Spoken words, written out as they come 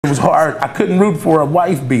was hard. I couldn't root for a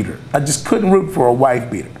wife beater. I just couldn't root for a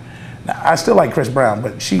wife beater. Now, I still like Chris Brown,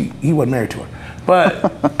 but he wasn't married to her. But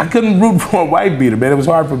I couldn't root for a wife beater, man. It was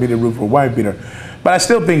hard for me to root for a wife beater. But I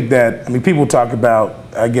still think that, I mean, people talk about,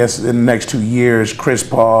 I guess, in the next 2 years, Chris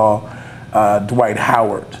Paul, Dwight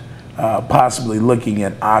Howard, possibly looking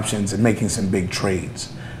at options and making some big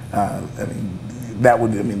trades. That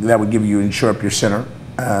would give you and shore up your center.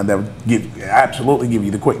 That would absolutely give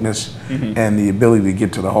you the quickness and the ability to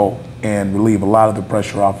get to the hole and relieve a lot of the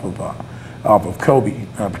pressure off of Kobe,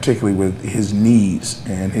 particularly with his knees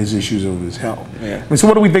and his issues with his health. Yeah. I mean, so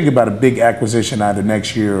what do we think about a big acquisition either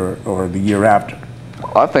next year or the year after?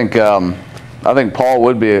 I think Paul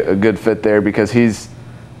would be a good fit there because he's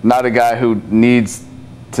not a guy who needs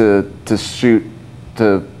to shoot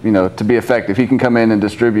to be effective. He can come in and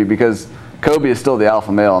distribute because Kobe is still the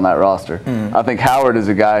alpha male on that roster. I think Howard is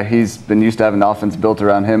a guy, he's been used to having an offense built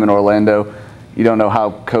around him in Orlando. You don't know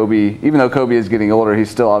how Kobe, even though Kobe is getting older, he's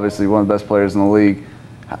still obviously one of the best players in the league.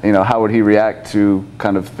 How would he react to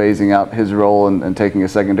kind of phasing out his role and taking a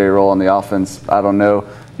secondary role on the offense? I don't know.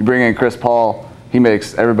 You bring in Chris Paul, he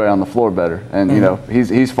makes everybody on the floor better. And,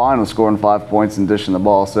 he's fine with scoring 5 points and dishing the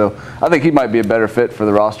ball. So I think he might be a better fit for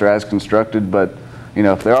the roster as constructed. But,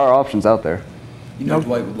 there are options out there.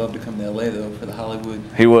 Dwight would love to come to LA though for the Hollywood.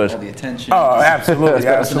 He would. All the attention. Oh, absolutely,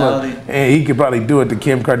 absolutely. And he could probably do it to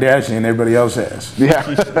Kim Kardashian and everybody else has. Yeah.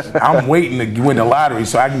 I'm waiting to win the lottery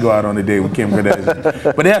so I can go out on a date with Kim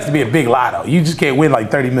Kardashian. But it has to be a big lotto. You just can't win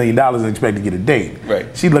like $30 million and expect to get a date.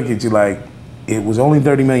 Right. She'd look at you like, it was only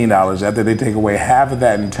 $30 million. After they take away half of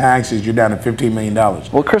that in taxes, you're down to $15 million.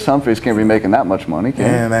 Well, Chris Humphries can't be making that much money, can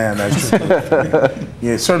he? Yeah, man, that's true.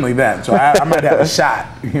 Yeah, certainly that. So I might have a shot,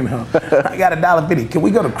 I got $1.50. Can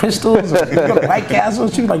we go to Crystal's? Or can we go to White Castle?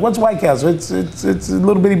 She was like, what's White Castle? It's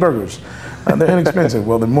little bitty burgers. They're inexpensive.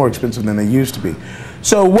 Well, they're more expensive than they used to be.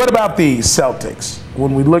 So what about the Celtics?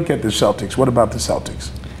 When we look at the Celtics, what about the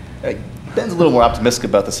Celtics? Ben's a little more optimistic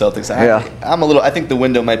about the Celtics. I think the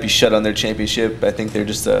window might be shut on their championship. I think they're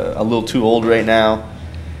just a little too old right now.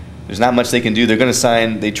 There's not much they can do. They're going to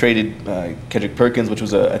sign. They traded Kendrick Perkins, which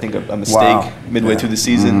was I think a mistake midway through the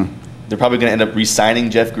season. They're probably going to end up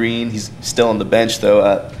re-signing Jeff Green. He's still on the bench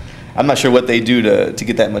though. I'm not sure what they do to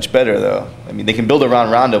get that much better though. I mean, they can build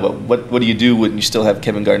around Rondo, but what do you do when you still have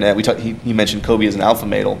Kevin Garnett? He mentioned Kobe as an alpha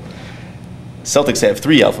male. Celtics have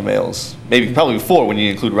 3 alpha males, probably 4 when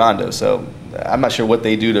you include Rondo. So I'm not sure what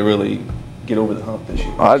they do to really get over the hump this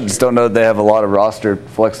year. I just don't know that they have a lot of roster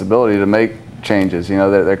flexibility to make changes.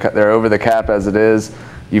 They're over the cap as it is.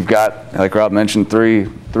 You've got, like Rob mentioned,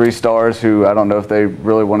 three stars who I don't know if they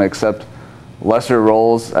really want to accept lesser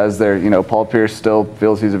roles as their. Paul Pierce still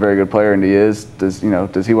feels he's a very good player, and he is. Does he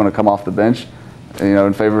want to come off the bench,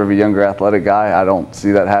 in favor of a younger athletic guy? I don't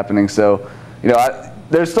see that happening. So,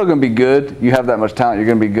 they're still going to be good. You have that much talent, you're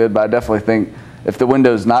going to be good. But I definitely think if the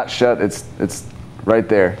window's not shut, it's right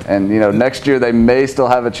there. And next year they may still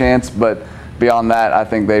have a chance, but beyond that, I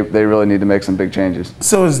think they really need to make some big changes.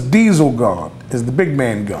 So is Diesel gone? Is the big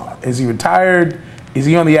man gone? Is he retired? Is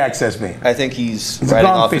he on the access van? I think he's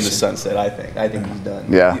riding off in the sunset. I think he's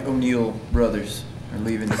done. Yeah. The O'Neal brothers are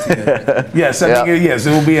leaving it together. Yes, I think it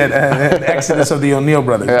will be an exodus of the O'Neal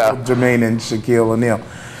brothers, Jermaine and Shaquille O'Neal.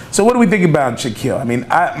 So what do we think about Shaquille? I mean,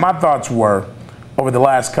 my thoughts were over the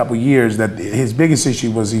last couple of years that his biggest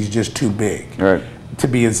issue was he's just too big to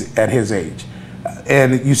be at his age.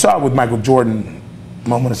 And you saw it with Michael Jordan,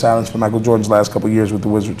 moment of silence for Michael Jordan's last couple of years with the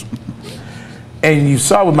Wizards. And you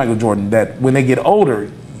saw with Michael Jordan that when they get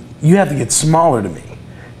older, you have to get smaller to me.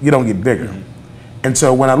 You don't get bigger. And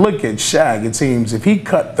so when I look at Shaq, it seems if he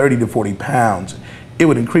cut 30 to 40 pounds, it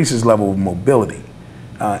would increase his level of mobility.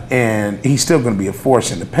 And he's still going to be a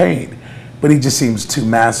force in the paint, but he just seems too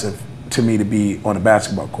massive to me to be on a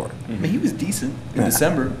basketball court. I mean, he was decent in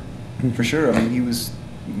December, for sure. I mean, he was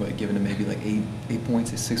giving him maybe like eight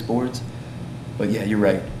points, 6 boards. But yeah, you're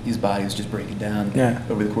right. His body was just breaking down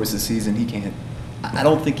over the course of the season. He can't. I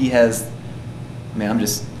don't think he has. I mean, I'm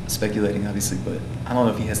just speculating, obviously, but I don't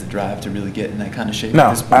know if he has the drive to really get in that kind of shape. No, at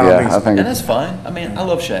this point. I don't think so. And that's fine. I mean, I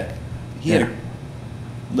love Shaq. He had a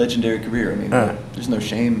legendary career. I mean, there's no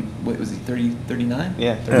shame. What was he, 39?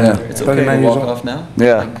 Yeah. 39. It's okay to walk off now.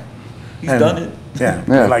 Yeah. Like, he's done it.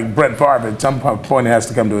 Yeah. Like Brett Favre, at some point it has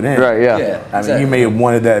to come to an end. Right, yeah. Exactly. I mean, you may have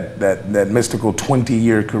wanted that mystical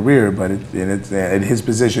 20-year career, but it's at his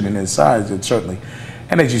position and his size, it certainly.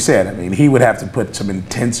 And as you said, I mean, he would have to put some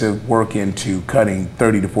intensive work into cutting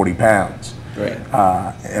 30 to 40 pounds. Right.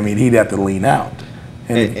 I mean, he'd have to lean out.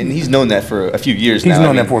 And he's known that for a few years now. He's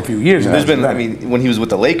known that for a few years now. There's been, I mean, when he was with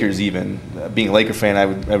the Lakers even, being a Laker fan, I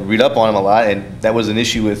would read up on him a lot, and that was an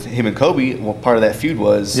issue with him and Kobe. Well, part of that feud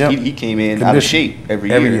was he came in out of shape every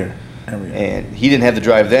year. And he didn't have the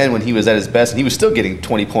drive then when he was at his best, and he was still getting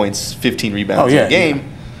 20 points, 15 rebounds in a game. Yeah.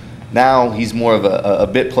 Now he's more of a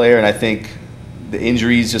bit player, and I think the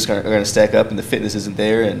injuries just are going to stack up, and the fitness isn't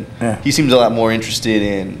there. And he seems a lot more interested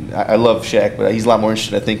in. I love Shaq, but he's a lot more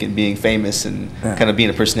interested, I think, in being famous and kind of being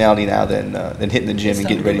a personality now than hitting the gym and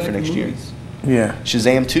getting ready for next year. Yeah.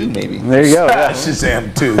 Shazam 2, maybe. There you go. Yeah.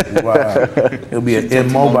 Shazam 2. Wow. It'll be an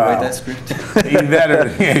immobile. That script. Either that or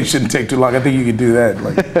it shouldn't take too long. I think you could do that,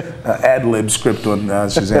 like ad-lib script on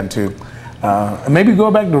Shazam 2. Maybe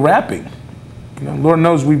go back to rapping. You know, Lord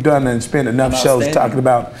knows we've done and spent enough shows talking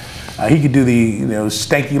about he could do the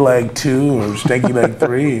Stanky Leg 2 or Stanky Leg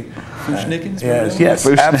 3. Fushnikins? Yes,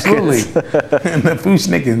 absolutely. And the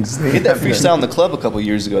Fushnikins. He did that freestyle in the club a couple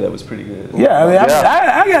years ago. That was pretty good. Yeah,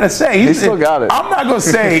 I got to say. He still got it. I'm not going to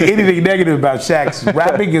say anything negative about Shaq's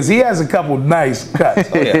rapping because he has a couple nice cuts.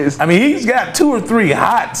 Oh, yeah. I mean, he's got 2 or 3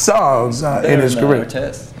 hot songs in his career.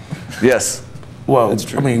 Artest. Yes. Well,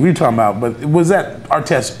 I mean, we were talking about, but was that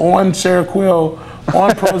Artest on Seroquel,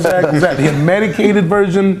 on Prozac? Was that the medicated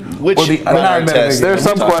version? Which or the non-medicated? There's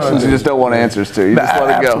some questions you just don't want answers to. You just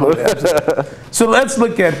let it go. Absolutely. So let's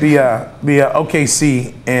look at the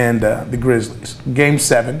OKC and the Grizzlies. Game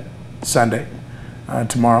 7, Sunday,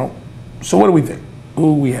 tomorrow. So what do we think?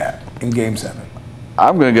 Who we have in Game 7?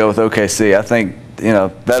 I'm going to go with OKC. I think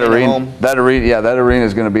that arena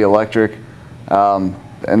is going to be electric.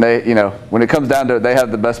 And they, when it comes down to it, they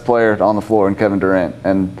have the best player on the floor in Kevin Durant.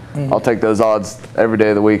 And I'll take those odds every day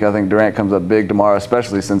of the week. I think Durant comes up big tomorrow,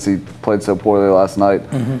 especially since he played so poorly last night.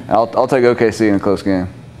 I'll take OKC in a close game.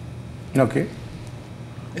 Okay.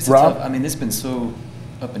 It's Rob? tough. I mean, it's been so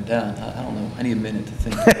up and down. I don't know. I need a minute to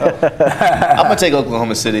think. I'm going to take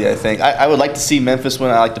Oklahoma City, I think. I would like to see Memphis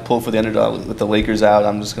win. I like to pull for the underdog with the Lakers out.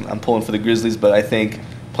 I'm pulling for the Grizzlies, but I think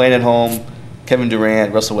playing at home, Kevin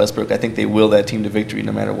Durant, Russell Westbrook, I think they will that team to victory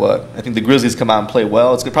no matter what. I think the Grizzlies come out and play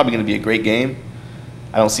well. It's probably going to be a great game.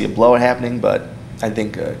 I don't see a blowout happening, but I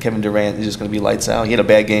think Kevin Durant is just going to be lights out. He had a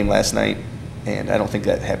bad game last night, and I don't think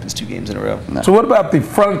that happens 2 games in a row. No. So what about the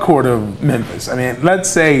front court of Memphis? I mean, let's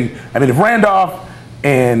say, if Randolph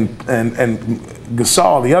and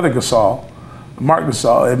Gasol, the other Gasol, Mark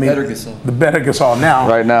Gasol, the better Gasol now.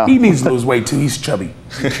 Right now, he needs to lose weight too. He's chubby.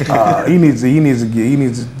 He needs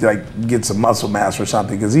to like get some muscle mass or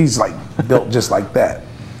something because he's like built just like that.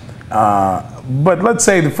 But let's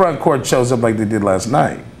say the front court shows up like they did last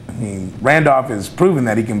night. I mean, Randolph has proven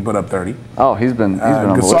that he can put up 30. Oh, he's been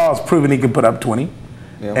Gasol's proven he can put up 20.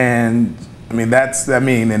 Yep. And and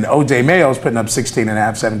OJ Mayo's putting up 16 and a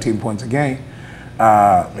half, 17 points a game.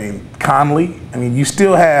 Conley. You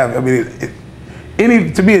still have.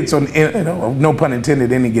 To me, it's on, no pun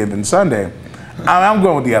intended, any given Sunday. I'm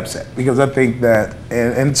going with the upset because I think that,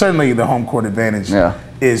 and certainly the home court advantage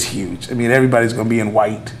is huge. Everybody's going to be in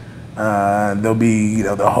white. There'll be,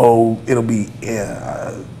 it'll be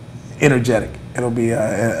energetic. It'll be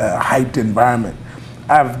a hyped environment.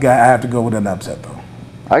 I have to go with an upset though.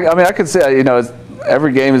 I could say,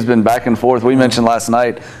 every game has been back and forth. We mentioned last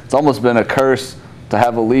night, it's almost been a curse to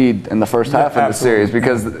have a lead in the first half of the series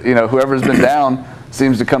because whoever's been down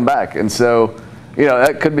seems to come back, and so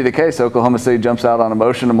that could be the case. Oklahoma City jumps out on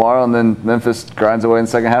emotion tomorrow, and then Memphis grinds away in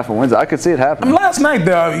the second half and wins. I could see it happening. Last night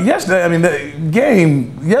though, the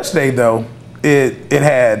game yesterday though, it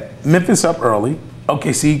had Memphis up early,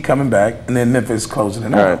 OKC coming back, and then Memphis closing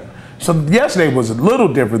it out. Right. So yesterday was a little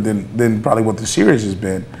different than probably what the series has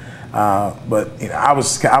been, but I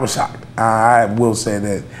was shocked. I will say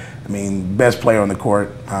that. Best player on the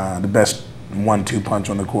court, the best 1-2 punch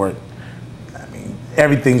on the court.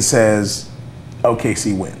 Everything says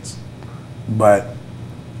OKC wins, but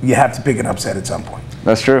you have to pick an upset at some point.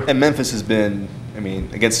 That's true. And Memphis has been,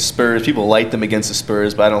 against the Spurs. People like them against the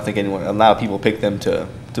Spurs, but I don't think a lot of people pick them to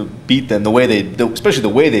beat them especially the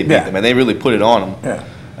way they beat them, and they really put it on them.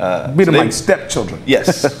 Yeah, beat them like stepchildren.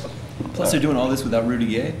 Yes. Plus, they're doing all this without Rudy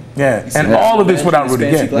Gay. Yeah, and all of this without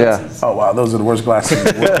Rudy Gay. Yeah. Oh, wow, those are the worst glasses in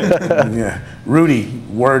the world. Yeah. Rudy,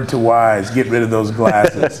 word to wise, get rid of those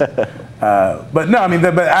glasses. But no,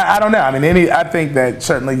 but I don't know. I think that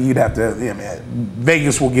certainly you'd have to,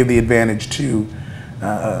 Vegas will give the advantage to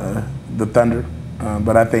the Thunder.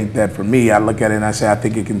 But I think that for me, I look at it and I say I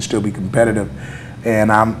think it can still be competitive.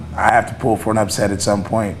 And I have to pull for an upset at some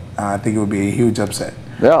point. I think it would be a huge upset.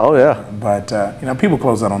 Yeah, oh yeah. But, people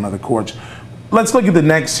close out on other courts. Let's look at the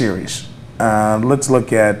next series. Let's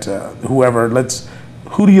look at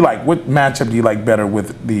who do you like? What matchup do you like better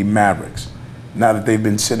with the Mavericks? now that they've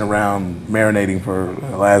been sitting around marinating for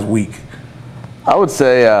the last week? I would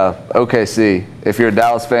say OKC. If you're a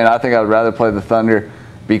Dallas fan, I think I would rather play the Thunder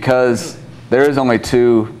because there is only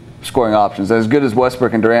 2 scoring options. As good as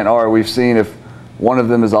Westbrook and Durant are, we've seen if one of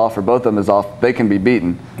them is off or both of them is off, they can be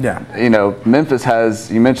beaten. Yeah. You know, Memphis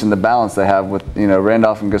has, you mentioned the balance they have with, you know,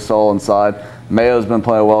 Randolph and Gasol inside. Mayo's been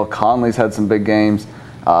playing well. Conley's had some big games.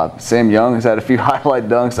 Sam Young has had a few highlight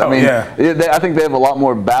dunks. I mean, I think they have a lot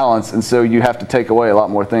more balance, and so you have to take away a lot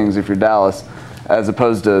more things if you're Dallas, as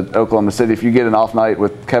opposed to Oklahoma City. If you get an off night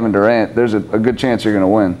with Kevin Durant, there's a good chance you're going to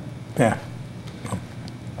win. Yeah.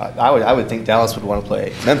 I would think Dallas would want to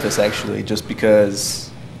play Memphis, actually, just because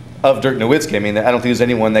of Dirk Nowitzki. I mean, I don't think there's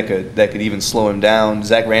anyone that could even slow him down.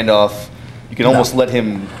 Zach Randolph, you can almost let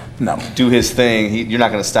him do his thing. You're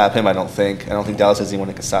not going to stop him, I don't think. I don't think Dallas has anyone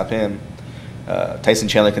that can stop him. Tyson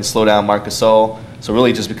Chandler can slow down Marc Gasol. So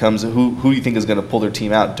really it just becomes who do you think is going to pull their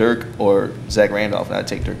team out, Dirk or Zach Randolph? And I'd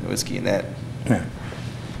take Dirk Nowitzki in that. Yeah.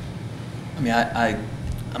 I mean,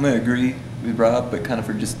 I'm going to agree with Rob, but kind of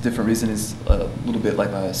for just different reasons. A little bit like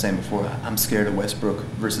I was saying before, I'm scared of Westbrook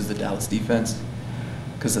versus the Dallas defense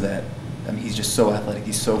because of that. I mean, he's just so athletic.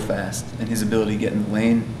 He's so fast. And his ability to get in the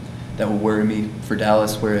lane, that will worry me for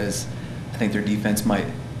Dallas, whereas I think their defense might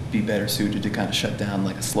be better suited to kind of shut down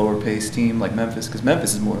like a slower paced team like Memphis, because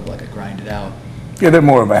Memphis is more of like a grinded out. Yeah, they're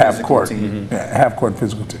more of a half-court team. Yeah, half-court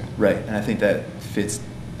physical team. Right, and I think that fits,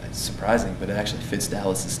 it's surprising, but it actually fits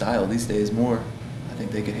Dallas' style these days more. I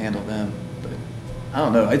think they could handle them. I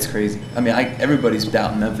don't know. It's crazy. I mean, everybody's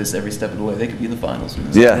doubting Memphis every step of the way. They could be in the finals.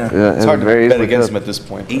 Yeah. It's hard to bet against them at this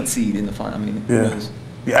point. 8 seed in the final. I mean, who knows?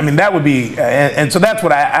 Yeah, I mean, that would be, and so that's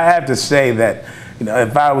what I have to say that, you know,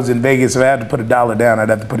 if I was in Vegas, if I had to put $1 down, I'd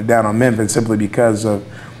have to put it down on Memphis simply because of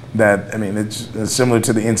that. I mean, it's similar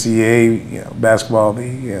to the NCAA, basketball,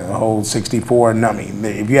 the whole 64. And I mean,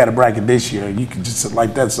 if you had a bracket this year, you could just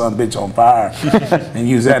light that son of a bitch on fire and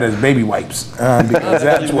use that as baby wipes because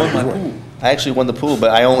that's what it's worth. I actually won the pool, but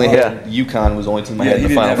I only had UConn was the only team I had in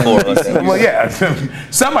the Final Four. Well, yeah,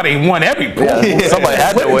 somebody won every pool. Yeah. Somebody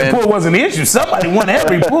had to win. The pool wasn't the issue. Somebody won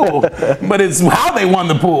every pool, but it's how they won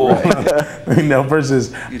the pool. Right.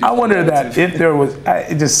 Versus, I wonder that if there was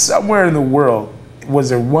just somewhere in the world, was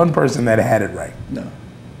there one person that had it right? No.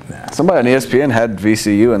 Nah. Somebody on ESPN had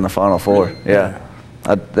VCU in the Final Four. Really? Yeah.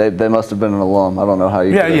 They must have been an alum. I don't know how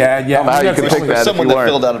you. Yeah. I don't know how you can pick that. Someone that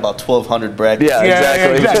filled out about 1,200 brackets. Yeah,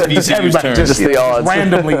 exactly. Just everybody, just the odds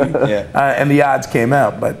randomly, and the odds came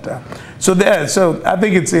out. But so I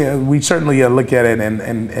think it's we certainly look at it,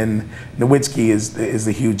 and Nowitzki is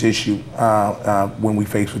the huge issue when we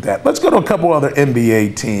face with that. Let's go to a couple other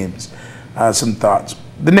NBA teams. Some thoughts.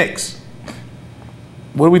 The Knicks.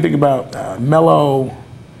 What do we think about Melo?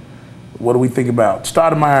 What do we think about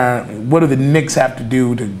Stoudemire? What do the Knicks have to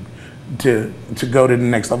do to go to the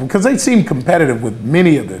next level? Because they seem competitive with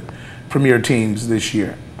many of the premier teams this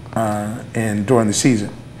year and during the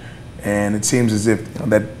season. And it seems as if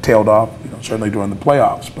that tailed off, certainly during the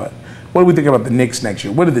playoffs. But what do we think about the Knicks next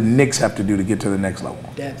year? What do the Knicks have to do to get to the next level?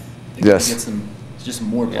 Depth. They gotta get some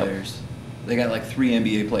more players. They got like 3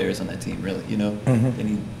 NBA players on that team, really. They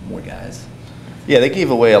need more guys. Yeah, they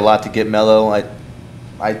gave away a lot to get Melo.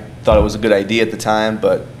 I thought it was a good idea at the time,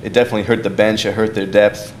 but it definitely hurt the bench. It hurt their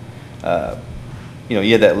depth. They're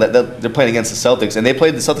playing against the Celtics, and they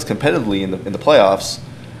played the Celtics competitively in the playoffs.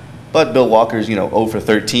 But Bill Walker's 0 for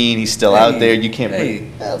 13. He's still out there. You can't.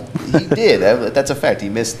 He did. That's a fact. He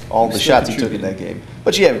missed all the shots he took in that game.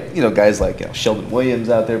 But you have guys like Sheldon Williams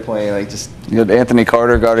out there playing You had Anthony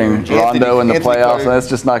Carter guarding Rondo in the playoffs. That's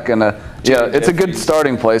just not gonna. Yeah, it's a good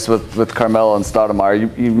starting place with Carmelo and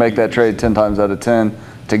Stoudemire. You make that trade 10 times out of 10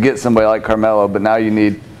 to get somebody like Carmelo, but now you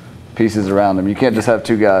need pieces around him. You can't just have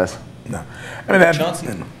 2 guys. No, I mean Chauncey.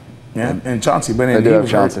 And Chauncey, but they do have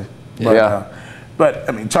Chauncey. But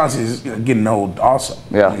I mean, Chauncey's getting old also.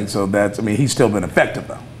 Yeah. So he's still been effective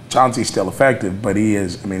though. Chauncey's still effective, but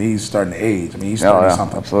he's starting to age. He's starting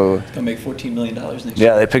something. Absolutely. He's gonna make $14 million next year.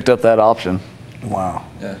 Yeah, they picked up that option. Wow.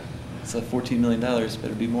 Yeah. So $14 million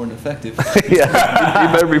better be more than effective. Yeah,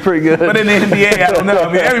 you better be pretty good. But in the NBA, I don't know.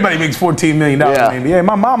 Everybody makes $14 million in the NBA.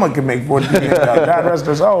 My mama can make $14 million. God rest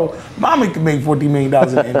her soul. Mommy can make $14 million in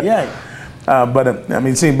the NBA.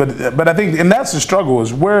 But I think, and that's the struggle: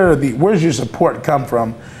 is where's your support come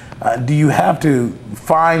from? Do you have to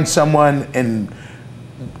find someone in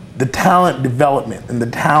the talent development and the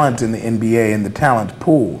talent in the NBA and the talent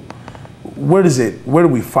pool? Where do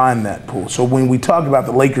we find that pool? So when we talk about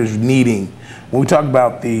the Lakers when we talk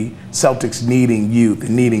about the Celtics needing youth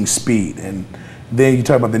and needing speed, and Then you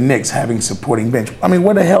talk about the Knicks having supporting bench. I mean,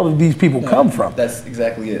 where the hell did these people come from? That's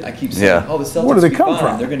exactly it. I keep saying, oh, the Celtics Where do they be come fine.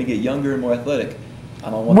 from? They're going to get younger and more athletic. I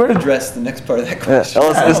don't want to address the next part of that question. Yeah.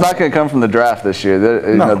 Well, it's not going to come from the draft this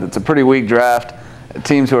year. You know, it's a pretty weak draft.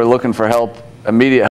 Teams who are looking for help, immediate